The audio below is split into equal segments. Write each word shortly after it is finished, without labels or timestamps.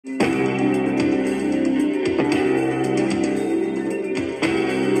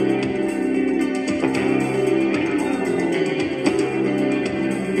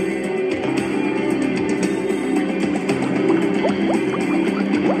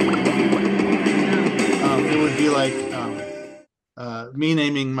me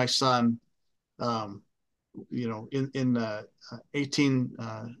naming my son, um, in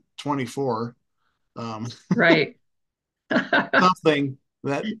 1824, Right. something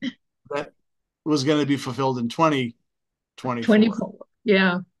that was going to be fulfilled in 2024. 24.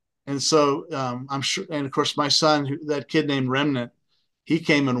 Yeah. And so I'm sure, and of course, my son, that kid named Remnant, he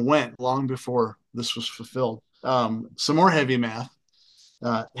came and went long before this was fulfilled. Some more heavy math.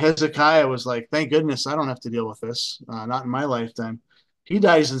 Hezekiah was like, "Thank goodness I don't have to deal with this. Not in my lifetime." He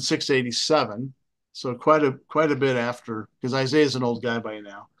dies in 687, so quite a bit after, because Isaiah's an old guy by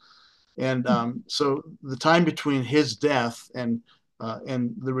now. And so the time between his death and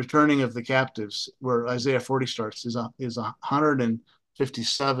the returning of the captives, where Isaiah 40 starts, is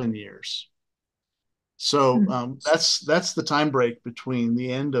 157 years. So Mm. that's the time break between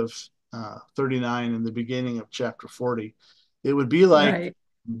the end of 39 and the beginning of chapter 40. It would be like Right.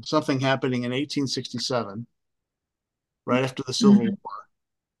 something happening in 1867, right after the Civil Mhm. War,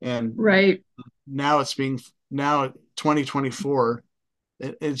 and Right. now 2024.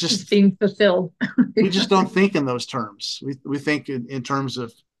 It It's just being fulfilled. we just don't think in those terms. We think in terms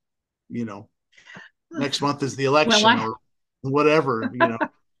of, you know, next month is the Well, election or whatever,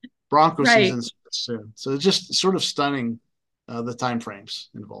 Bronco right. season's soon. So it's just sort of stunning, the time frames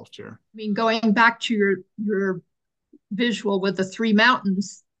involved here. I mean, going back to your visual with the three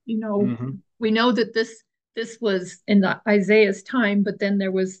mountains, Hmm. we know that this was in the Isaiah's time, but then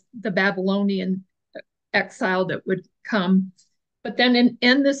there was the Babylonian exile that would come. But then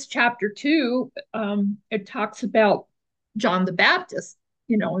in this chapter two, it talks about John the Baptist,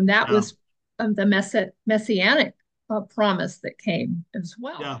 and that Yeah, was the messianic promise that came as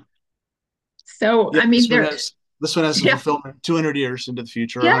well. yeah, So, yeah. I mean, there, This one has some yeah, fulfillment 200 years into the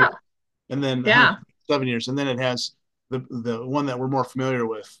future, yeah, 100, and then yeah, 107 years, and then it has the one that we're more familiar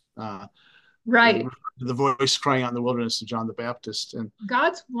with, right. the voice crying out in the wilderness of John the Baptist, and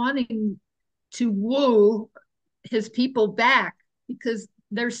God's wanting to woo his people back because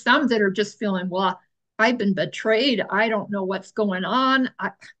there's some that are just feeling, well, I've been betrayed. I don't know what's going on.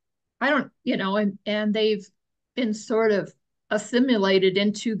 I don't, and they've been sort of assimilated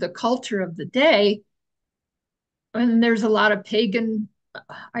into the culture of the day. And there's a lot of pagan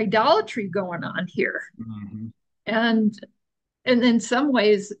idolatry going on here. mhm. And in some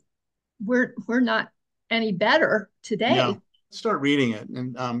ways, we're not any better Yeah. today. Start reading it,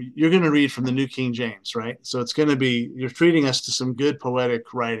 and you're going to read from the New King James, right? So it's going to be you're treating us to some good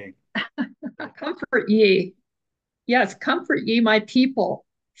poetic writing. Comfort ye. Yes, comfort ye, my people,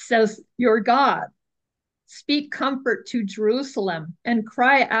 says your God. Speak comfort to Jerusalem and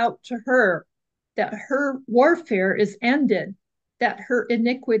cry out to her that her warfare is ended, that her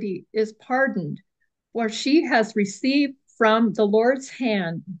iniquity is pardoned, for she has received from the Lord's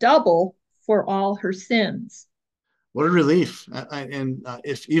hand double for all her sins. What a relief! And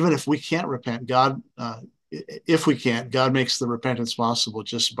if even if we can't repent, if we can't, God makes the repentance possible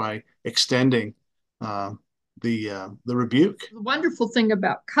just by extending uh, the rebuke. The wonderful thing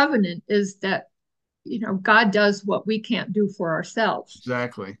about covenant is that, God does what we can't do for ourselves.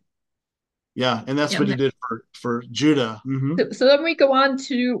 Exactly. Yeah, and that's what He And did for Judah. Hmm. so then we go on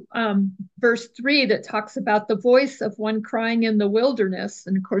to verse 3 that talks about the voice of one crying in the wilderness.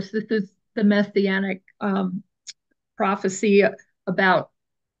 And of course, this is the messianic prophecy about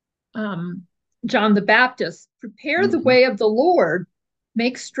um, John the Baptist. Prepare the Hmm. way of the Lord,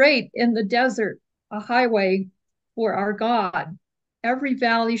 make straight in the desert a highway for our God. Every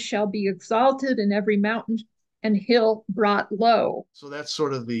valley shall be exalted, and every mountain and hill brought low. So that's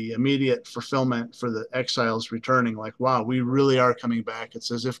sort of the immediate fulfillment for the exiles returning. Like, wow, we really are coming back. It's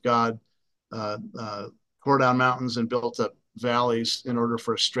as if God tore down mountains and built up valleys in order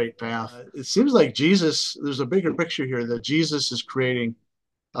for a straight path. It seems like Jesus, there's a bigger picture here that Jesus is creating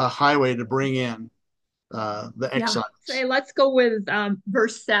a highway to bring in the Yeah. exiles. Say, let's go with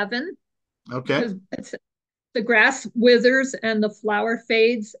verse 7 Okay. because it's the grass withers and the flower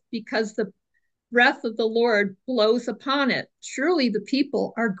fades because the breath of the Lord blows upon it. Surely the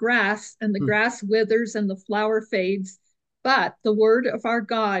people are grass, and the Hmm. grass withers and the flower fades, but the word of our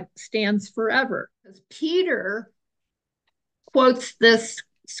God stands forever. As Peter quotes this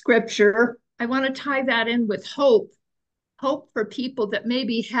scripture, I want to tie that in with hope for people that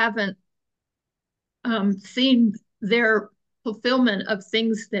maybe haven't seen their fulfillment of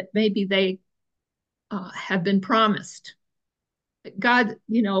things that maybe they have been promised. God,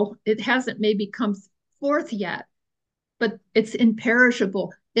 it hasn't maybe come forth yet, but it's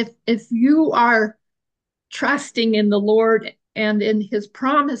imperishable. If you are trusting in the Lord and in his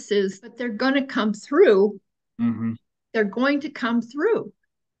promises, but they're going to come through, Mm-hmm. they're going to come through.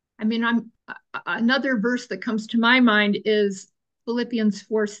 I mean, I'm another verse that comes to my mind is Philippians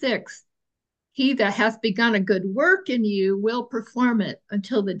 4:6. He that hath begun a good work in you will perform it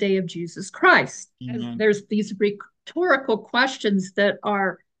until the day of Jesus Christ. There's these rhetorical questions that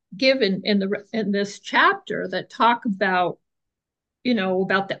are given in this chapter that talk about,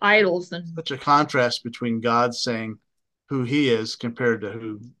 about the idols. And such a contrast between God saying who he is compared to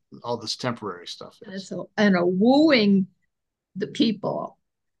who all this temporary stuff is. And a wooing the people,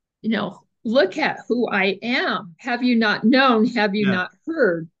 look at who I am. Have you not known? Have you not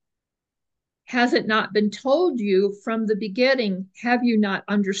heard? Has it not been told you from the beginning? Have you not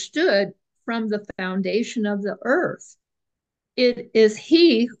understood from the foundation of the earth? It is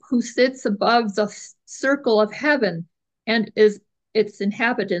he who sits above the circle of heaven, and its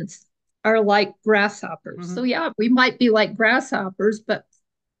inhabitants are like grasshoppers. Mm-hmm. So yeah, we might be like grasshoppers, but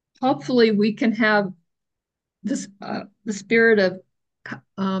hopefully we can have this the spirit of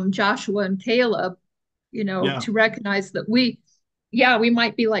Joshua and Caleb, to recognize that we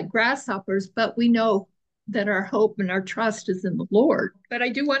might be like grasshoppers, but we know that our hope and our trust is in the Lord. But I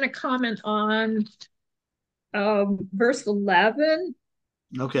do want to comment on verse 11.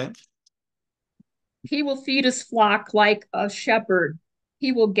 Okay. He will feed his flock like a shepherd.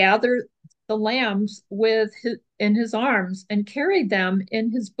 He will gather the lambs in his arms and carry them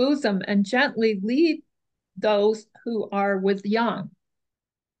in his bosom and gently lead those who are with young.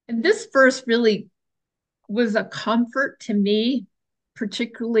 And this verse really was a comfort to me,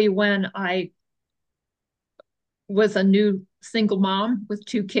 particularly when I was a new single mom with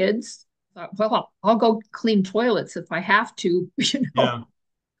 2 kids. I thought, well, I'll go clean toilets if I have to, Yeah.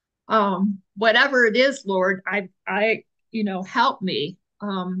 Whatever it is, Lord, I help me.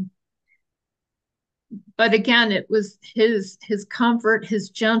 But again, it was his comfort, his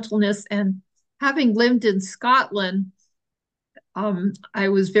gentleness, and having lived in Scotland, I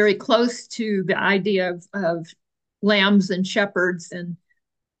was very close to the idea of lambs and shepherds, and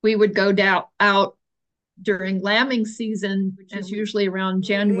we would go out during lambing season, which is usually around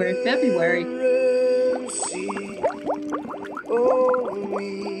January, February.